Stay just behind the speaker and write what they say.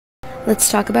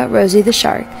Let's talk about Rosie the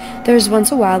Shark. There was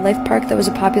once a wildlife park that was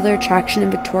a popular attraction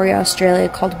in Victoria, Australia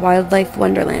called Wildlife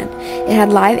Wonderland. It had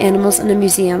live animals and a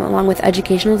museum along with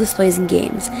educational displays and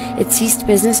games. It ceased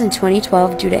business in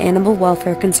 2012 due to animal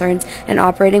welfare concerns and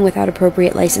operating without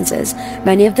appropriate licenses.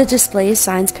 Many of the displays,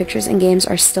 signs, pictures, and games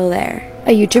are still there.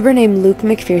 A YouTuber named Luke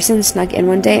McPherson snuck in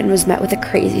one day and was met with a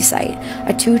crazy sight.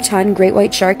 A 2-ton great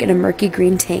white shark in a murky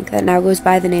green tank that now goes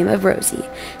by the name of Rosie.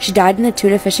 She died in a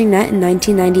tuna fishing net in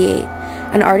 1998.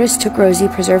 An artist took Rosie,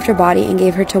 preserved her body, and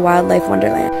gave her to Wildlife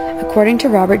Wonderland. According to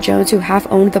Robert Jones, who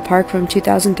half-owned the park from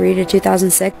 2003 to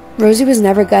 2006, Rosie was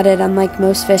never gutted unlike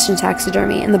most fish in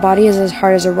taxidermy, and the body is as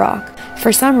hard as a rock.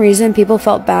 For some reason, people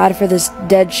felt bad for this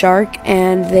dead shark,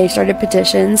 and they started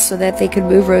petitions so that they could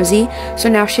move Rosie, so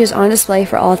now she is on display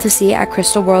for all to see at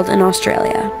Crystal World in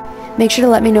Australia. Make sure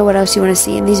to let me know what else you want to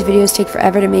see, and these videos take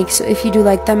forever to make, so if you do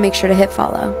like them, make sure to hit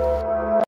follow.